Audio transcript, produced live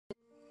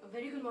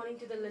good morning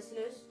to the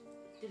listeners.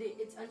 Today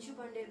it's Anshu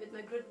Pandey with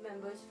my group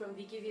members from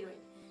VKV Roy.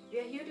 We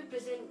are here to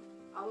present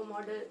our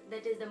model,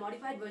 that is the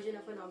modified version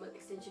of a normal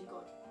extension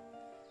cord.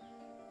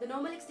 The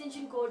normal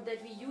extension cord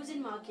that we use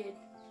in market,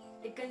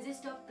 it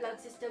consists of plug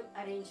system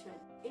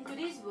arrangement. In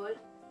today's world,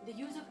 the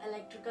use of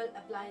electrical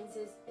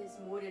appliances is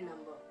more in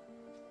number.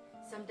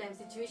 Sometimes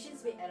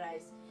situations may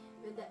arise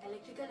when the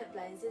electrical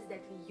appliances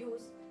that we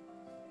use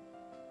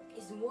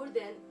is more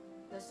than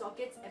the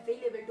sockets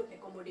available to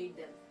accommodate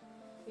them.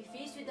 We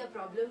faced with the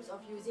problems of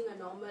using a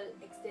normal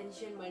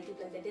extension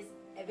multiplug that is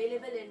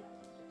available in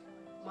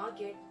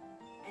market,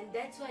 and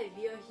that's why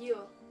we are here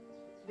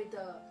with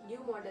a new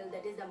model,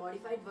 that is the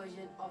modified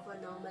version of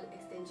a normal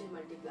extension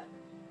multiplug.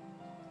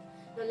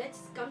 Now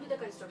let's come to the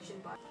construction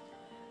part.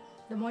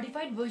 The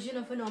modified version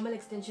of a normal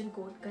extension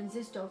cord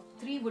consists of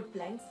 3 wood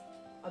planks,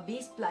 a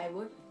base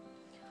plywood,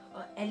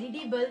 a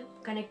LED bulb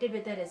connected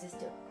with a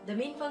resistor. The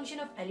main function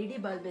of LED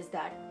bulb is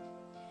that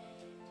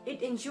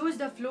it ensures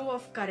the flow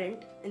of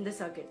current in the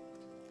circuit,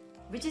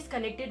 which is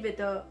connected with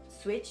a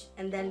switch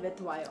and then with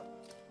wire.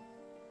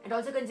 It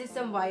also consists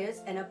of some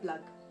wires and a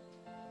plug.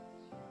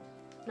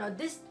 Now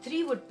these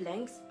 3 wood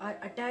planks are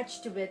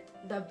attached with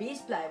the base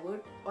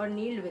plywood or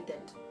nailed with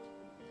it.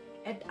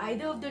 At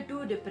either of the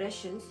 2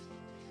 depressions,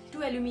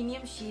 2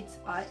 aluminium sheets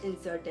are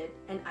inserted,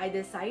 and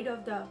either side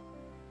of the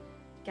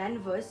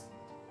canvas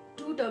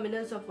 2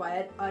 terminals of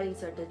wire are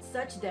inserted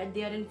such that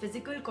they are in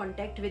physical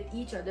contact with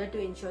each other to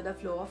ensure the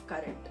flow of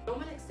current.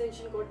 Normal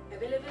extension cord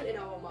available in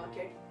our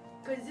market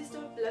consists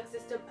of plug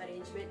system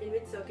arrangement in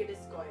which circuit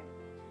is coiled.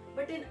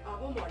 But in our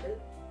model,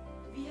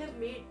 we have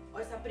made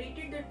or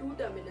separated the 2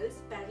 terminals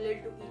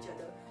parallel to each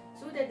other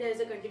so that there is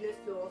a continuous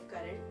flow of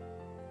current.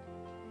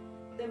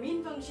 The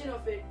main function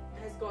of it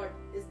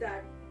is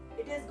that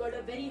it has got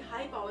a very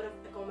high power of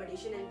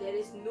accommodation and there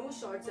is no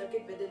short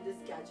circuit within this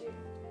gadget.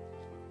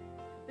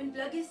 When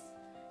plug is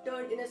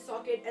turned in a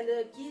socket and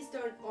the key is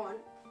turned on,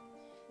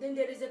 then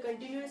there is a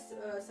continuous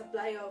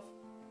supply of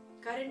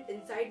current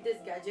inside this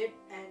gadget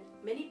and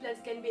many plugs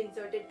can be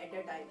inserted at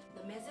a time.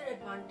 The major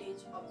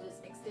advantage of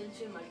this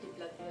extension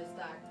multiplug is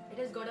that it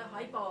has got a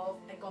high power of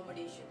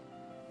accommodation.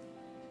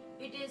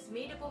 It is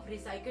made up of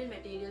recycled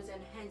materials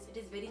and hence it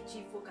is very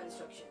cheap for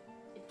construction.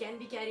 It can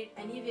be carried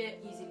anywhere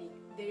easily.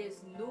 There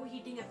is no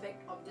heating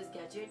effect of this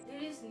gadget.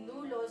 There is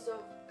no loss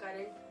of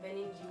current when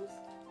in use.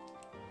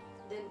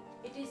 Then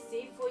it is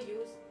safe for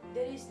use.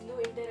 There is no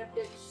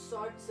interrupted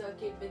short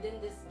circuit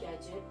within this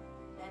gadget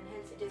and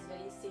hence it is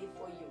very safe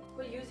for you.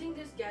 While using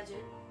this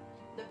gadget,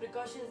 the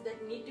precautions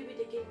that need to be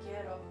taken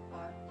care of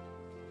are: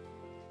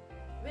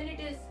 when it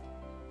is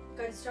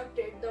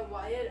constructed, the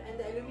wire and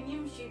the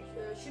aluminium sheet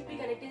should be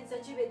connected in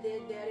such a way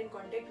that they are in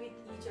contact with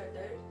each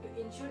other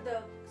to ensure the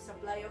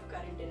supply of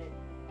current in it.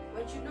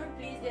 One should not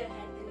place their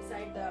hand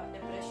inside the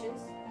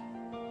depressions,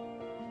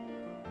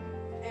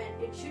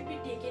 and it should be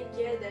taken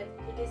care that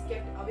it is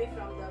kept away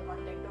from the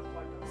contact of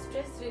water.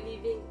 Stress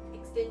relieving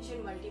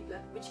extension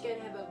multiplug which can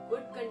have a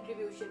good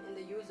contribution in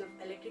the use of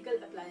electrical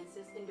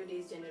appliances in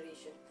today's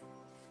generation.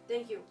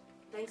 Thank you.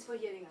 Thanks for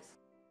hearing us.